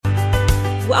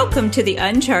Welcome to the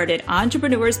Uncharted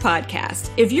Entrepreneurs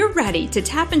Podcast. If you're ready to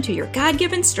tap into your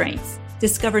God-given strengths,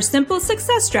 discover simple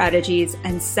success strategies,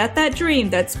 and set that dream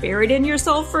that's buried in your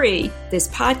soul free, this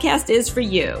podcast is for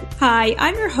you. Hi,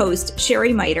 I'm your host,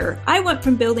 Sherry Miter. I went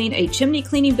from building a chimney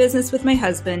cleaning business with my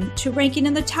husband to ranking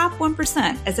in the top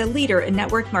 1% as a leader in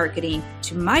network marketing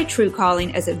to my true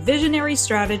calling as a visionary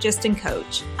strategist and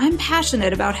coach. I'm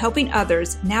passionate about helping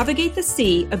others navigate the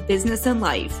sea of business and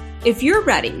life. If you're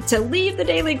ready to leave the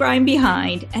daily grind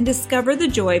behind and discover the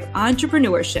joy of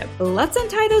entrepreneurship, let's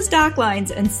untie those dock lines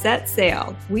and set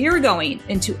sail. We are going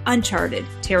into uncharted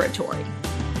territory.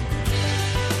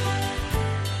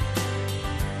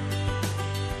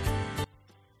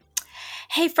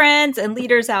 Hey friends and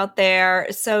leaders out there.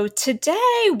 So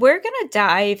today we're going to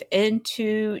dive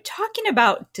into talking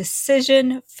about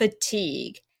decision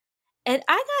fatigue. And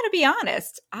I got to be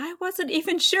honest, I wasn't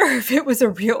even sure if it was a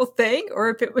real thing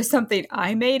or if it was something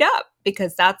I made up,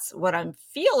 because that's what I'm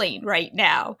feeling right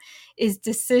now is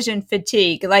decision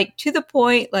fatigue. Like to the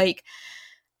point, like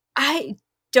I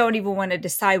don't even want to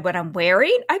decide what I'm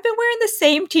wearing. I've been wearing the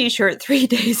same t-shirt 3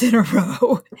 days in a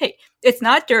row. Hey, it's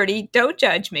not dirty. Don't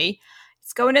judge me.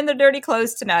 It's going in the dirty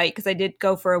clothes tonight because I did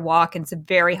go for a walk and it's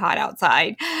very hot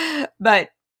outside. But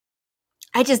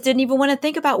I just didn't even want to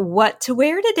think about what to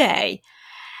wear today.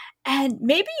 And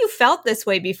maybe you felt this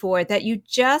way before, that you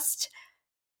just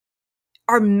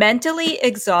are mentally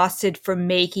exhausted from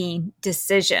making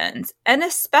decisions. And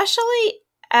especially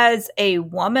as a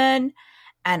woman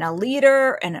and a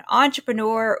leader and an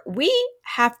entrepreneur, we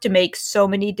have to make so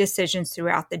many decisions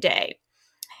throughout the day.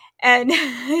 And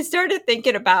I started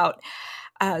thinking about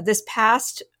this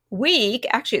past week.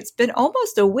 Actually, it's been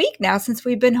almost a week now since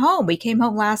we've been home. We came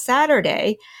home last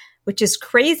Saturday, which is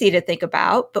crazy to think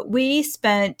about, but we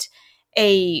spent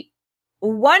a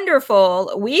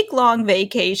wonderful week-long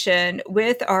vacation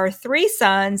with our 3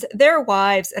 sons, their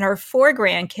wives, and our 4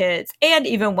 grandkids, and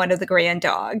even one of the grand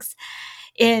dogs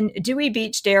in Dewey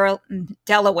Beach,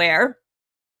 Delaware.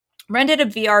 Rented a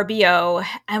VRBO,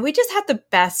 and we just had the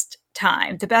best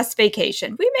time, the best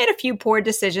vacation. We made a few poor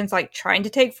decisions, like trying to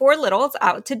take 4 littles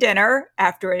out to dinner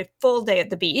after a full day at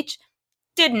the beach.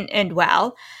 Didn't end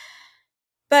well.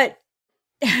 But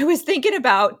I was thinking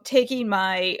about taking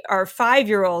our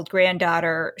 5-year-old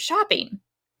granddaughter shopping.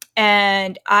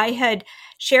 And I had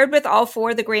shared with all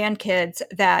 4 of the grandkids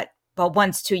that, well,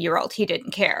 one's 2-year-old, he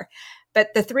didn't care.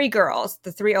 But the 3 girls,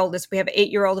 the 3 oldest, we have an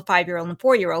 8-year-old, a 5-year-old, and a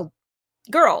 4-year-old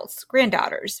girls,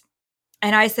 granddaughters.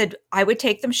 And I said I would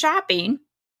take them shopping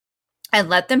and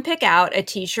let them pick out a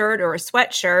t-shirt or a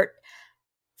sweatshirt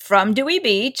from Dewey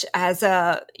Beach as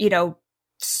a,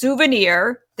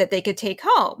 souvenir that they could take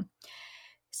home.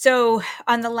 So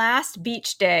on the last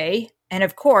beach day, and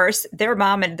of course, their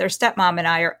mom and their stepmom and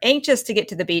I are anxious to get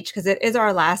to the beach because it is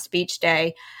our last beach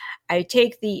day. I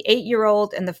take the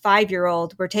 8-year-old and the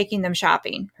 5-year-old, we're taking them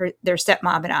shopping, their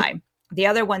stepmom and I. The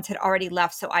other ones had already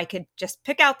left, so I could just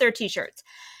pick out their t-shirts.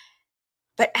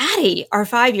 But Addie, our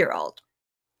 5-year-old,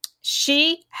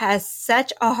 she has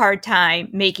such a hard time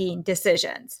making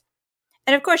decisions.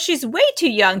 And of course, she's way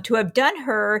too young to have done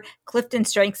her Clifton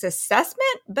Strengths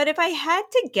assessment. But if I had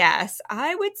to guess,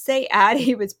 I would say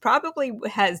Addie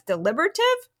has deliberative,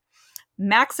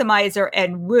 maximizer,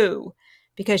 and woo,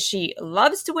 because she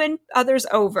loves to win others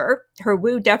over. Her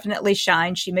woo definitely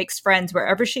shines. She makes friends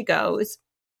wherever she goes.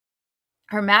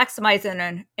 Her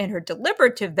maximizer and her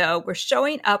deliberative, though, were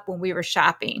showing up when we were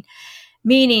shopping,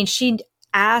 meaning she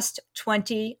asked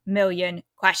 20 million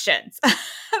questions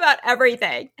about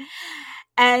everything.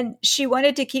 And she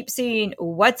wanted to keep seeing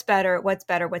what's better, what's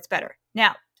better, what's better.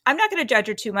 Now, I'm not going to judge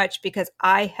her too much because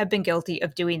I have been guilty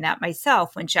of doing that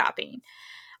myself when shopping.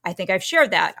 I think I've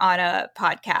shared that on a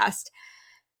podcast.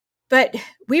 But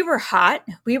we were hot.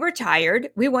 We were tired.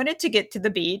 We wanted to get to the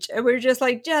beach. And we were just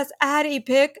like, Jess, Addie,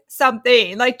 pick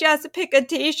something. Like, Jess, pick a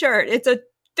t-shirt. It's a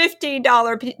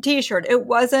 $15 t-shirt. It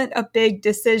wasn't a big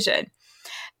decision.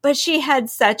 But she had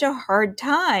such a hard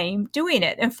time doing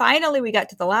it. And finally, we got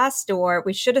to the last store.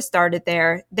 We should have started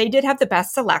there. They did have the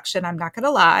best selection. I'm not going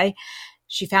to lie.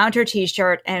 She found her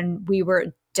t-shirt and we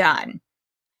were done.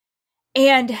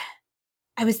 And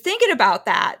I was thinking about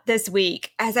that this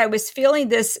week as I was feeling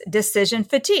this decision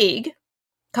fatigue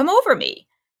come over me,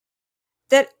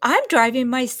 that I'm driving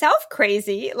myself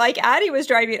crazy, like Addie was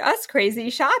driving us crazy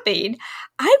shopping.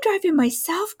 I'm driving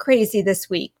myself crazy this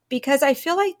week because I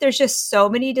feel like there's just so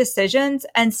many decisions,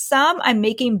 and some I'm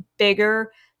making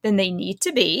bigger than they need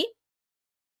to be.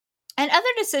 And other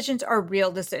decisions are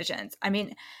real decisions. I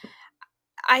mean,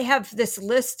 I have this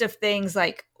list of things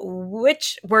like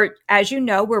as you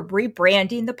know, we're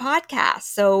rebranding the podcast.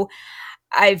 So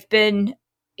I've been,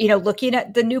 looking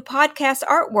at the new podcast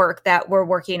artwork that we're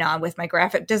working on with my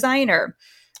graphic designer.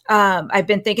 I've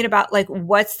been thinking about like,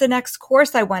 what's the next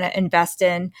course I want to invest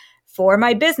in for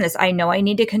my business? I know I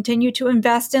need to continue to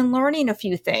invest in learning a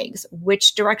few things.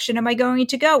 Which direction am I going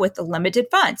to go with the limited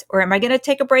funds? Or am I going to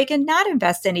take a break and not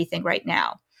invest anything right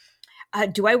now?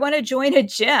 Do I want to join a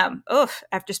gym?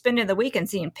 After spending the weekend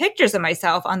seeing pictures of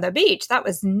myself on the beach, that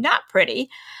was not pretty.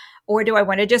 Or do I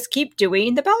want to just keep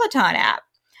doing the Peloton app?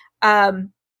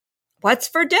 What's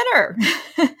for dinner?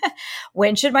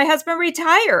 When should my husband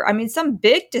retire? I mean, some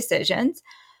big decisions.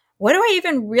 What do I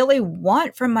even really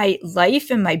want from my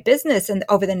life and my business and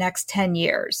over the next 10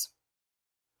 years?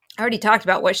 I already talked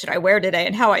about what should I wear today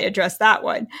and how I address that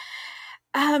one.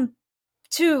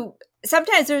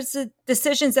 Sometimes there's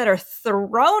decisions that are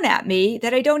thrown at me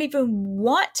that I don't even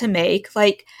want to make.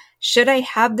 Like, should I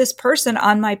have this person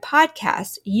on my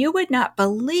podcast? You would not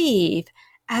believe,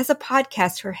 as a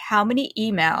podcaster, how many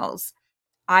emails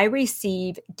I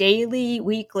receive daily,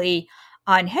 weekly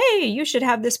on, hey, you should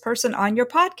have this person on your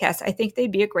podcast. I think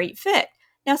they'd be a great fit.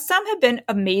 Now, some have been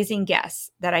amazing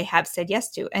guests that I have said yes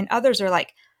to, and others are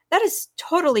like, that is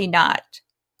totally not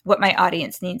what my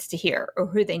audience needs to hear or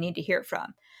who they need to hear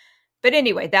from. But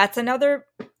anyway, that's another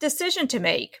decision to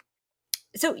make.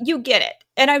 So you get it.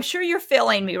 And I'm sure you're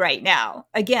feeling me right now.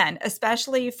 Again,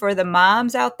 especially for the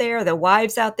moms out there, the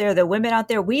wives out there, the women out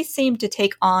there, we seem to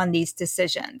take on these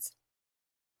decisions.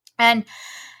 And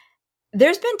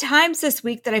there's been times this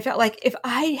week that I felt like if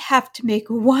I have to make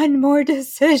one more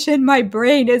decision, my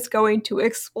brain is going to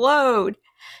explode.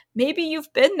 Maybe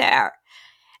you've been there.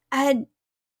 And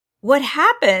what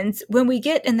happens when we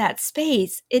get in that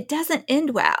space, it doesn't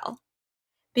end well.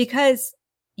 Because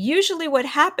usually what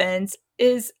happens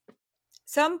is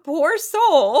some poor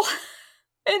soul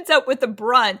ends up with the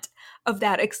brunt of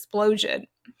that explosion.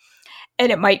 And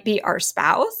it might be our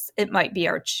spouse. It might be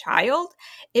our child.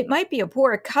 It might be a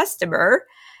poor customer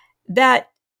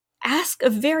that asks a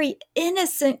very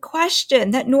innocent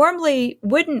question that normally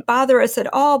wouldn't bother us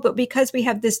at all. But because we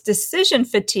have this decision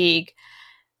fatigue,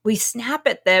 we snap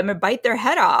at them and bite their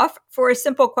head off for a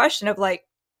simple question of like,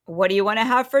 what do you want to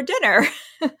have for dinner?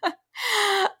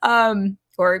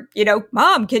 Or,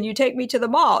 mom, can you take me to the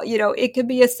mall? It could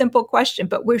be a simple question,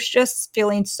 but we're just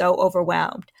feeling so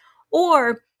overwhelmed.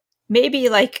 Or maybe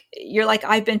like, you're like,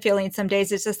 I've been feeling some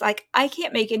days, it's just like, I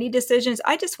can't make any decisions.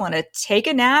 I just want to take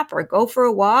a nap or go for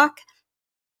a walk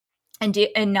and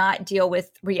not deal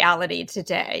with reality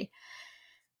today.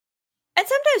 And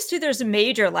sometimes too, there's a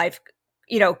major life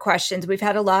questions. We've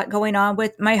had a lot going on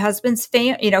with my husband's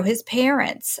his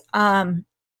parents.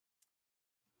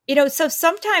 So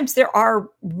sometimes there are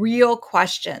real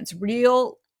questions,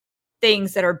 real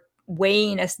things that are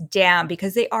weighing us down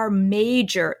because they are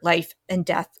major life and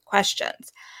death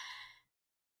questions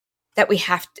that we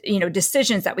have to,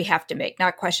 decisions that we have to make,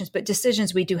 not questions, but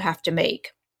decisions we do have to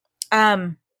make.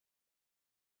 And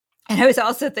I was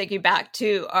also thinking back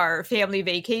to our family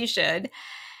vacation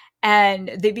and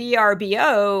the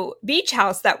VRBO beach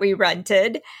house that we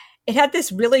rented. It had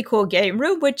this really cool game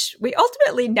room, which we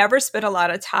ultimately never spent a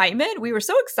lot of time in. We were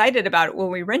so excited about it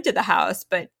when we rented the house,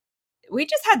 but we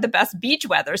just had the best beach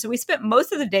weather. So we spent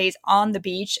most of the days on the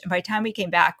beach. And by the time we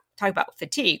came back, talk about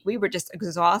fatigue, we were just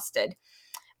exhausted,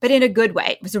 but in a good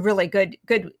way. It was a really good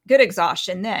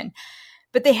exhaustion then.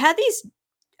 But they had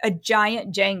a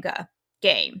giant Jenga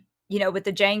game, with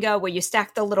the Jenga where you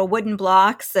stack the little wooden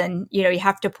blocks and, you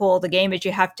have to pull the game as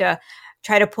you have to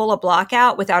try to pull a block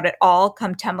out without it all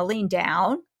come tumbling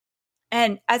down.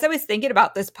 And as I was thinking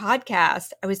about this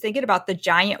podcast, I was thinking about the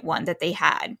giant one that they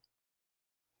had.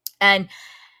 And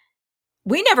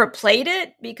we never played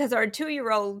it because our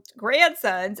 2-year-old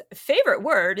grandson's favorite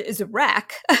word is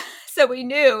wreck. So we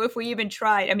knew if we even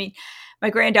tried, my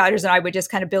granddaughters and I would just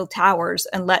kind of build towers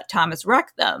and let Thomas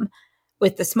wreck them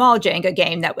with the small Jenga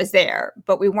game that was there,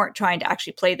 but we weren't trying to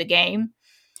actually play the game.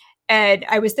 And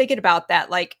I was thinking about that,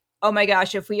 like, oh my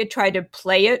gosh, if we had tried to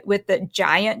play it with the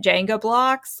giant Jenga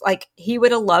blocks, like he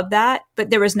would have loved that,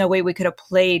 but there was no way we could have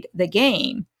played the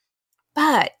game.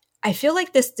 But I feel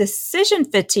like this decision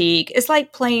fatigue is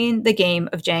like playing the game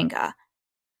of Jenga.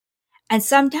 And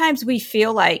sometimes we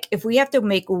feel like if we have to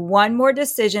make one more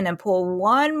decision and pull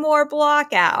one more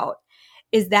block out,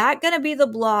 is that going to be the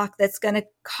block that's going to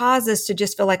cause us to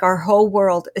just feel like our whole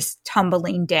world is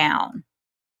tumbling down?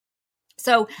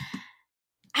 So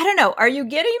I don't know. Are you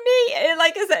getting me?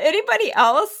 Like, is there anybody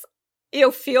else,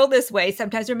 feel this way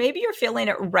sometimes, or maybe you're feeling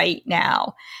it right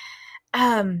now?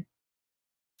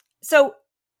 So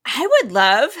I would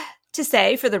love to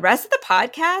say for the rest of the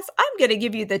podcast, I'm going to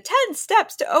give you the 10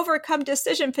 steps to overcome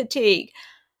decision fatigue.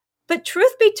 But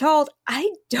truth be told,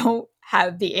 I don't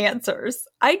have the answers.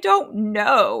 I don't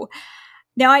know.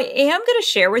 Now, I am going to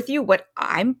share with you what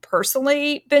I'm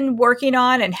personally been working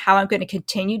on and how I'm going to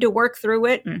continue to work through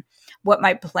it and what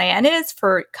my plan is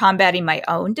for combating my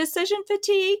own decision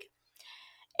fatigue.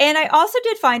 And I also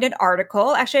did find an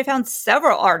article. Actually, I found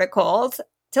several articles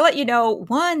to let you know,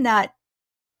 one, that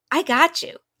I got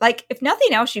you. Like, if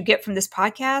nothing else you get from this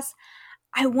podcast,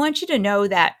 I want you to know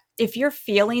that if you're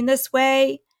feeling this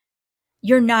way,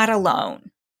 you're not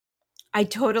alone. I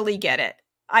totally get it.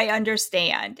 I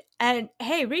understand. And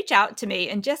hey, reach out to me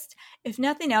and just, if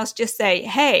nothing else, just say,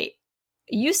 hey,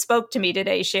 you spoke to me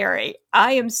today, Sherry.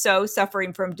 I am so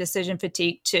suffering from decision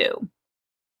fatigue too.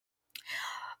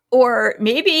 Or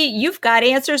maybe you've got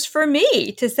answers for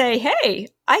me to say, hey,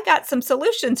 I got some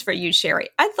solutions for you, Sherry.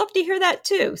 I'd love to hear that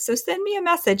too. So send me a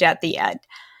message at the end.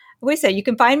 We say you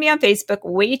can find me on Facebook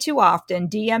way too often.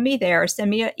 DM me there.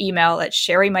 Send me an email at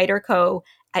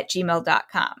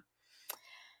sherrymiterco@gmail.com.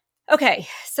 Okay,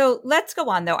 so let's go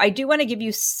on though. I do want to give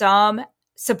you some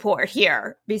support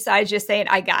here besides just saying,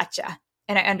 I gotcha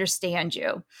and I understand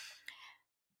you.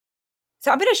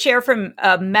 So I'm going to share from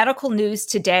a Medical News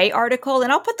Today article,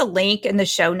 and I'll put the link in the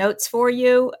show notes for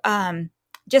you.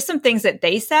 Just some things that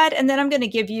they said. And then I'm going to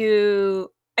give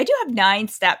you, I do have 9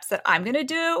 steps that I'm going to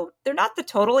do. They're not the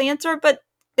total answer, but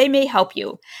they may help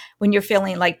you when you're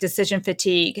feeling like decision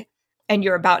fatigue and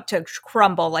you're about to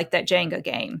crumble like that Jenga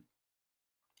game.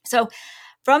 So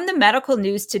from the Medical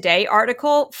News Today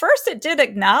article, first it did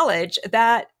acknowledge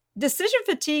that decision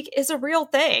fatigue is a real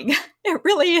thing. It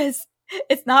really is.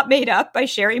 It's not made up by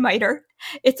Sherry Miter.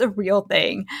 It's a real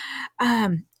thing.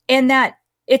 And that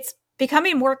it's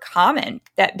becoming more common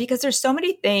that because there's so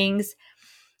many things,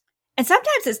 and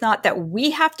sometimes it's not that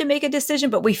we have to make a decision,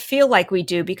 but we feel like we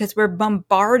do because we're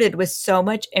bombarded with so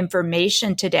much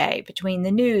information today between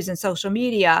the news and social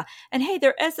media. And hey,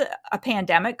 there is a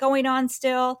pandemic going on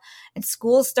still and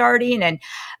school starting and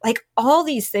like all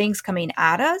these things coming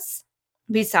at us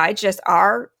besides just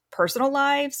our personal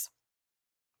lives.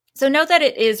 So know that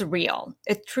it is real.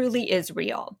 It truly is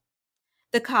real.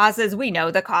 The causes, we know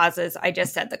the causes. I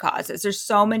just said the causes. There's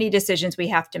so many decisions we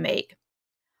have to make.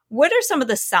 What are some of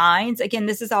the signs? Again,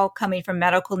 this is all coming from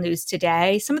Medical News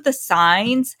Today. Some of the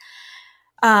signs,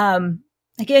 again,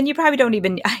 you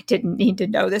probably I didn't need to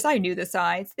know this. I knew the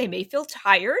signs. They may feel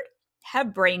tired,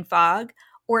 have brain fog,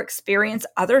 or experience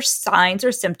other signs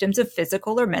or symptoms of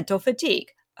physical or mental fatigue.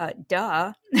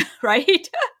 Right?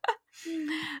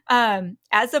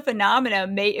 As the phenomena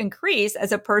may increase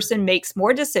as a person makes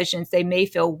more decisions, they may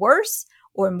feel worse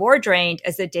or more drained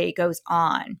as the day goes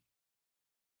on.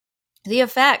 The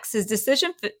effects is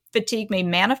decision fatigue may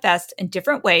manifest in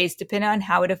different ways depending on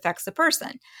how it affects the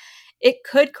person. It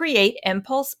could create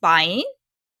impulse buying.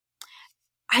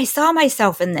 I saw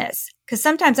myself in this because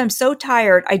sometimes I'm so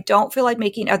tired, I don't feel like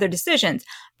making other decisions.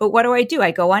 But what do? I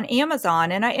go on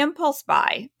Amazon and I impulse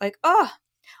buy.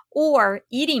 Or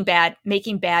eating bad,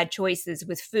 making bad choices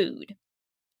with food.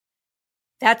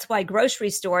 That's why grocery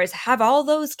stores have all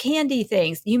those candy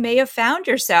things. You may have found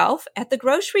yourself at the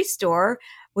grocery store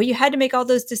where you had to make all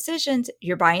those decisions.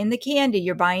 You're buying the candy,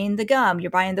 you're buying the gum, you're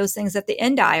buying those things at the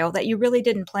end aisle that you really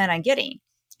didn't plan on getting.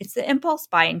 It's the impulse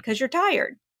buying because you're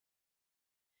tired.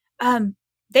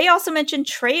 They also mentioned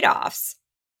trade-offs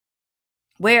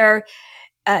where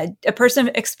a person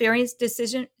experienced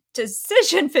decision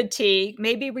fatigue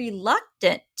may be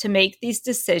reluctant to make these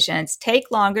decisions,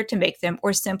 take longer to make them,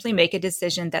 or simply make a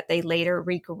decision that they later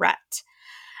regret.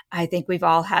 I think we've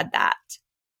all had that.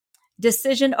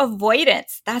 Decision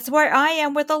avoidance. That's where I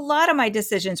am with a lot of my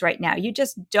decisions right now. You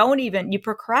just you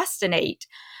procrastinate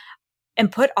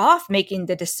and put off making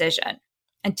the decision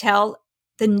until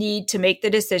the need to make the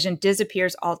decision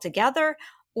disappears altogether,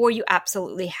 or you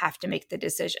absolutely have to make the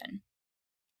decision.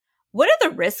 What are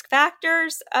the risk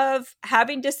factors of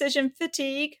having decision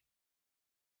fatigue?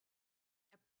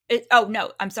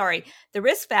 The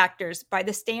risk factors, by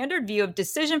the standard view of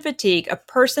decision fatigue, a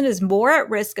person is more at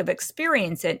risk of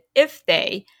experiencing it if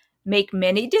they make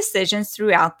many decisions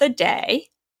throughout the day,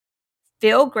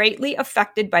 feel greatly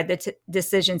affected by the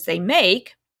decisions they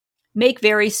make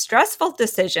very stressful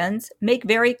decisions, make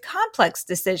very complex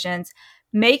decisions,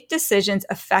 make decisions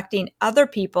affecting other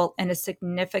people in a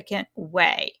significant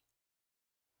way.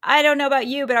 I don't know about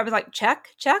you, but I was like, check,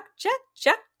 check, check,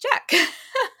 check, check.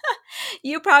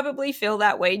 You probably feel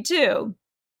that way too.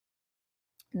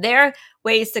 There are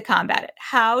ways to combat it.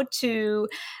 How to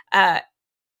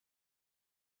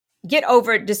get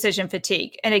over decision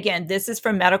fatigue. And again, this is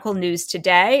from Medical News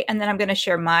Today, and then I'm going to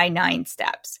share my 9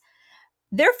 steps.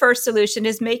 Their first solution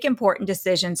is make important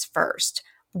decisions first.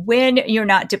 when you're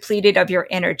not depleted of your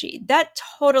energy. That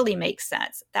totally makes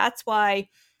sense. That's why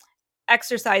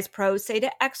exercise pros say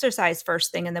to exercise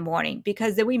first thing in the morning,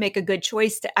 because then we make a good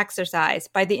choice to exercise.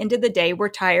 By the end of the day, we're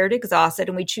tired, exhausted,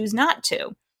 and we choose not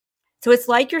to. So it's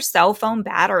like your cell phone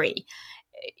battery.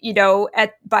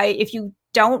 If you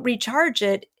don't recharge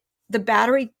it, the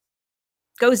battery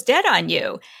goes dead on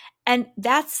you. And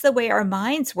that's the way our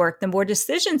minds work. The more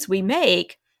decisions we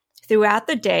make throughout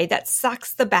the day, that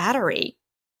sucks the battery.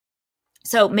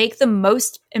 So make the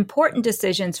most important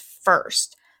decisions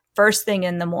first thing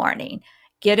in the morning.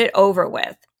 Get it over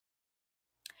with.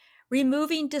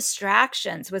 Removing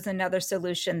distractions was another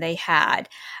solution they had.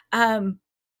 I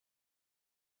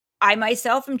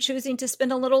myself am choosing to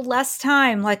spend a little less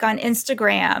time, like on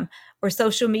Instagram or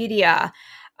social media.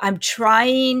 I'm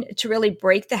trying to really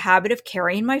break the habit of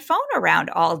carrying my phone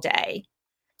around all day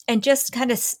and just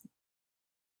kind of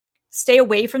stay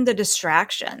away from the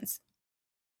distractions.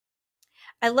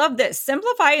 I love this,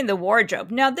 simplifying the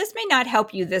wardrobe. Now, this may not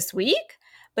help you this week,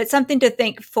 but something to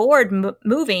think forward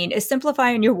moving is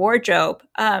simplifying your wardrobe.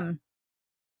 A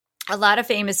lot of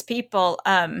famous people,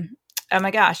 oh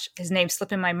my gosh, his name's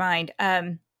slipping my mind.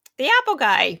 The Apple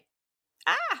guy.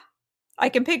 I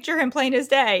can picture him plain as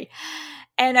day.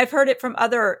 And I've heard it from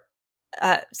other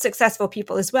successful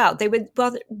people as well. They would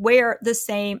wear the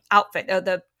same outfit.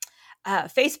 The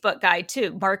Facebook guy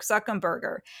too, Mark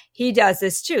Zuckerberg. He does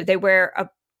this too. They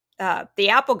wear the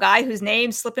Apple guy, whose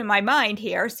name's slipping my mind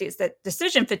here. See, it's the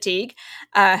decision fatigue,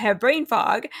 have brain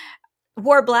fog,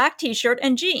 wore black t-shirt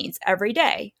and jeans every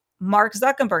day. Mark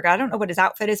Zuckerberg, I don't know what his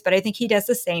outfit is, but I think he does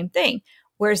the same thing.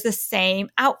 Wears the same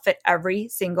outfit every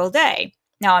single day.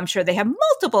 Now, I'm sure they have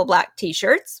multiple black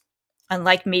t-shirts,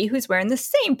 unlike me, who's wearing the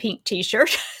same pink t-shirt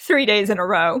 3 days in a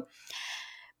row.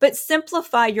 But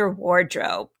simplify your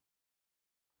wardrobe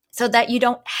so that you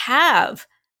don't have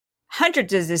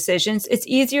hundreds of decisions. It's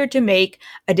easier to make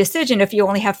a decision if you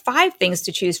only have 5 things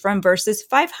to choose from versus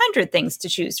 500 things to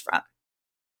choose from.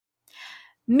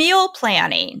 Meal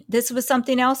planning. This was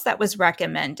something else that was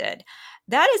recommended.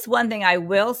 That is one thing I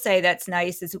will say that's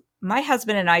nice is my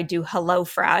husband and I do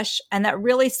HelloFresh, and that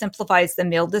really simplifies the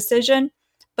meal decision.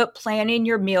 But planning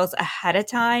your meals ahead of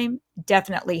time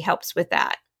definitely helps with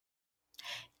that.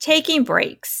 Taking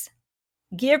breaks.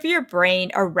 Give your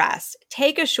brain a rest.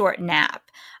 Take a short nap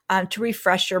to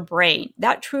refresh your brain.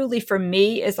 That truly, for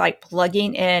me, is like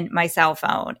plugging in my cell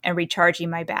phone and recharging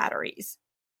my batteries.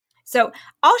 So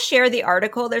I'll share the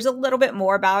article. There's a little bit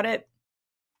more about it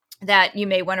that you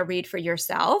may want to read for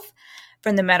yourself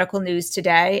from the Medical News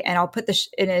Today, and I'll put it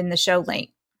in the show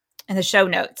link, in the show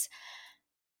notes.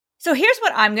 So here's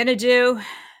what I'm going to do.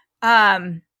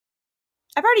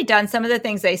 I've already done some of the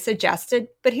things they suggested,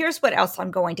 but here's what else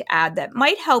I'm going to add that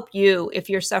might help you if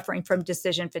you're suffering from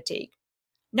decision fatigue.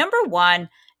 Number 1,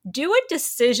 do a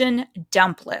decision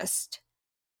dump list.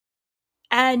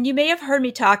 And you may have heard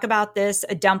me talk about this,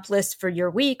 a dump list for your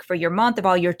week, for your month, of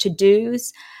all your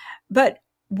to-dos. But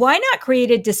why not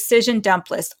create a decision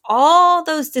dump list? All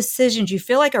those decisions you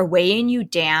feel like are weighing you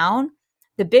down,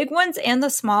 the big ones and the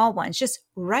small ones, just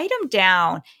write them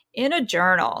down in a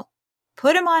journal.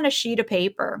 Put them on a sheet of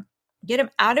paper. Get them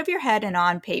out of your head and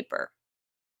on paper.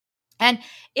 And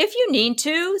if you need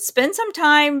to, spend some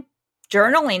time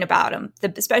journaling about them,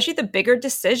 especially the bigger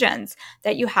decisions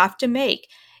that you have to make.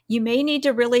 You may need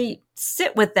to really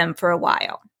sit with them for a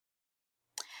while.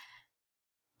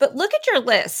 But look at your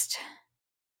list.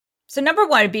 So number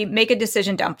 1 would be make a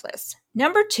decision dump list.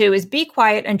 Number 2 is be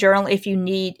quiet and journal if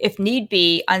need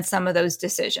be on some of those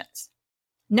decisions.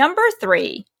 Number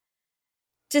 3,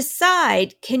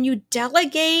 decide, can you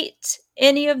delegate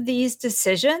any of these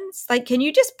decisions? Like, can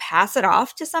you just pass it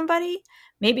off to somebody?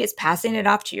 Maybe it's passing it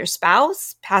off to your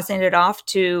spouse, passing it off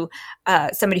to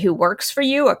somebody who works for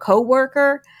you, a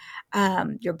coworker,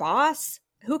 your boss.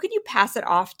 Who can you pass it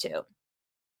off to?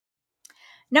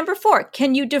 Number 4,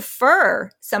 can you defer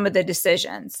some of the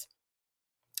decisions?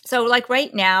 So like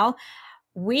right now,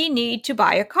 we need to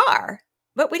buy a car,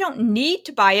 but we don't need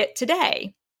to buy it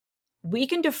today. We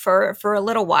can defer it for a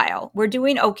little while. We're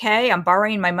doing okay. I'm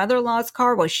borrowing my mother-in-law's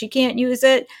car. Well, she can't use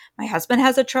it. My husband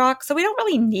has a truck. So we don't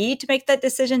really need to make that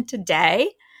decision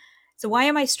today. So why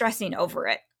am I stressing over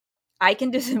it? I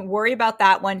can just worry about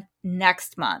that one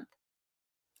next month.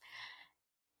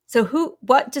 So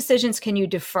what decisions can you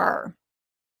defer?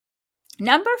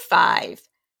 Number 5,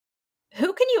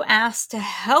 who can you ask to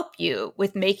help you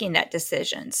with making that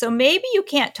decision? So maybe you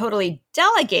can't totally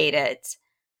delegate it,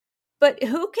 but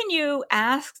who can you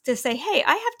ask to say, hey,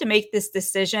 I have to make this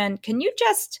decision. Can you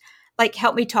just like,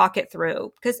 help me talk it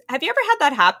through. Because have you ever had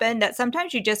that happen, that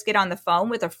sometimes you just get on the phone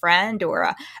with a friend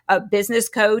or a business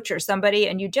coach or somebody,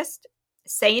 and you just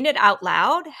saying it out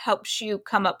loud helps you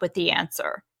come up with the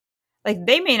answer. Like,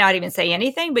 they may not even say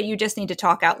anything, but you just need to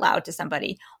talk out loud to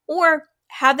somebody, or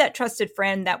have that trusted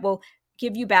friend that will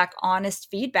give you back honest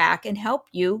feedback and help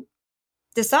you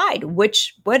decide what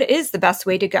is the best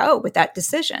way to go with that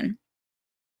decision.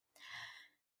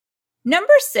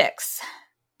 Number 6,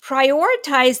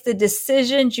 prioritize the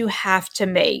decisions you have to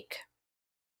make.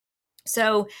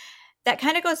 So that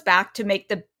kind of goes back to make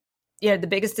the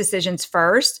biggest decisions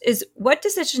first. Is what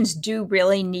decisions do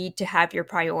really need to have your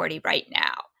priority right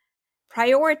now?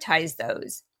 Prioritize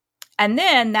those. And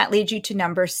then that leads you to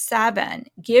number 7.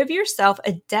 Give yourself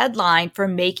a deadline for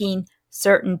making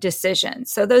certain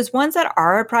decisions. So those ones that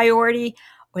are a priority,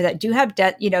 or that do have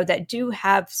that do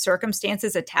have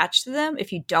circumstances attached to them,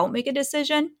 if you don't make a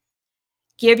decision,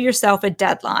 give yourself a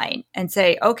deadline and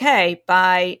say, okay,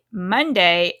 by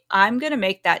Monday, I'm going to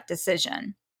make that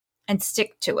decision, and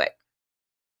stick to it.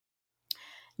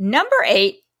 Number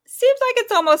 8, seems like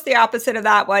it's almost the opposite of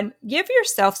that one. Give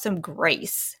yourself some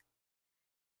grace.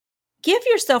 Give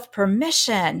yourself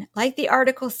permission. Like the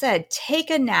article said, take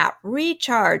a nap,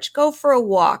 recharge, go for a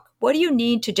walk. What do you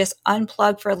need to just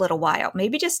unplug for a little while?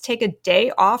 Maybe just take a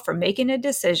day off from making a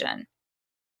decision.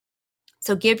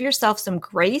 So give yourself some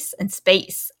grace and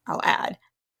space, I'll add.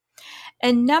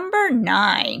 And number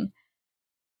 9,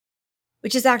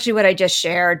 which is actually what I just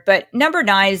shared, but number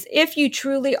 9 is, if you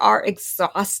truly are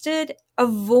exhausted,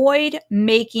 avoid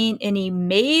making any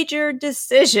major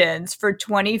decisions for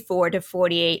 24 to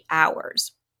 48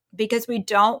 hours, because we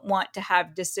don't want to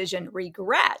have decision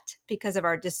regret because of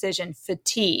our decision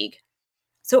fatigue.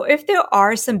 So if there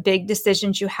are some big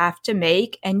decisions you have to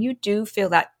make and you do feel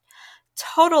that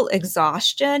total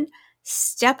exhaustion,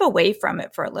 step away from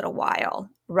it for a little while.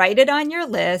 Write it on your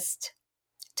list.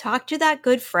 Talk to that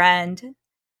good friend,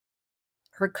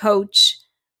 her coach,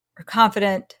 her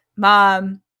confidant,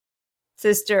 mom,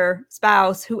 sister,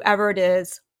 spouse, whoever it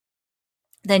is.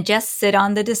 Then just sit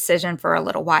on the decision for a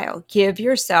little while. Give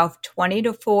yourself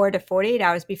 24 to 48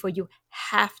 hours before you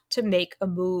have to make a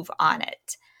move on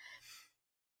it.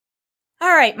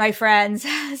 All right, my friends.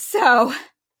 So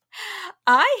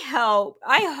I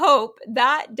hope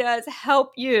that does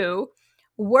help you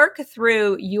work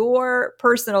through your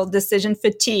personal decision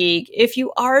fatigue if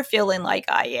you are feeling like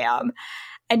I am,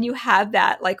 and you have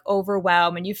that like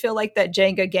overwhelm, and you feel like that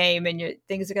Jenga game, and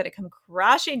things are going to come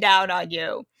crashing down on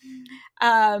you.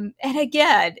 And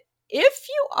again, if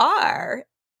you are,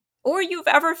 or you've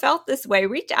ever felt this way,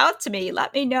 reach out to me.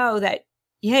 Let me know that,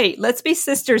 hey, let's be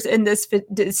sisters in this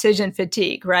decision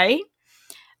fatigue, right?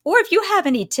 Or if you have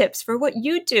any tips for what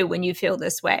you do when you feel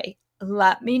this way,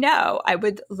 let me know. I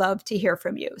would love to hear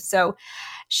from you. So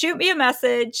shoot me a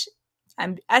message.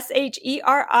 I'm SHERIMITER,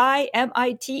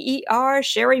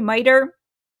 Sherry Miter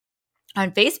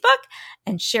on Facebook,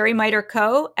 and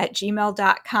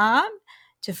sherrymiterco@gmail.com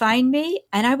to find me.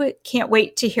 And I can't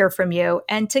wait to hear from you.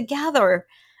 And together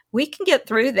we can get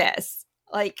through this.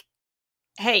 Like,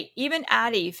 hey, even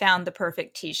Addie found the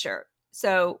perfect t-shirt.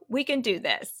 So we can do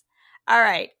this. All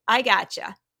right, I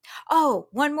gotcha. Oh,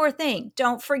 one more thing.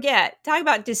 Don't forget, talk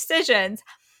about decisions.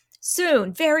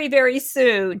 Soon, very, very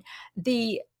soon,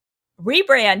 the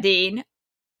rebranding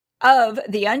of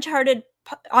the Uncharted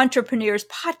Entrepreneurs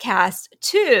podcast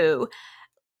to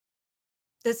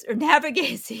this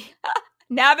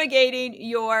navigating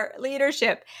your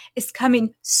leadership is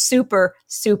coming super,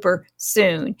 super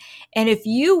soon. And if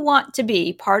you want to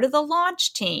be part of the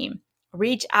launch team,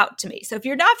 reach out to me. So if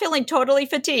you're not feeling totally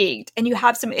fatigued and you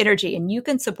have some energy and you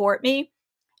can support me,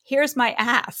 here's my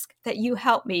ask, that you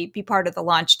help me be part of the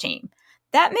launch team.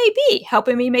 That may be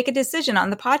helping me make a decision on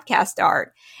the podcast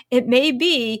art. It may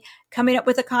be coming up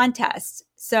with a contest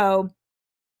to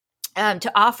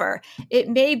offer. It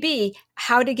may be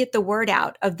how to get the word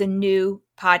out of the new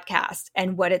podcast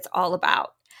and what it's all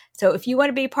about. So if you want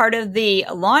to be part of the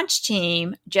launch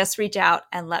team, just reach out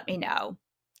and let me know.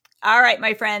 All right,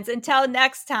 my friends, until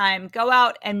next time, go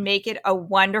out and make it a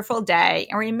wonderful day.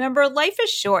 And remember, life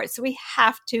is short, so we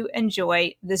have to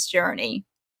enjoy this journey.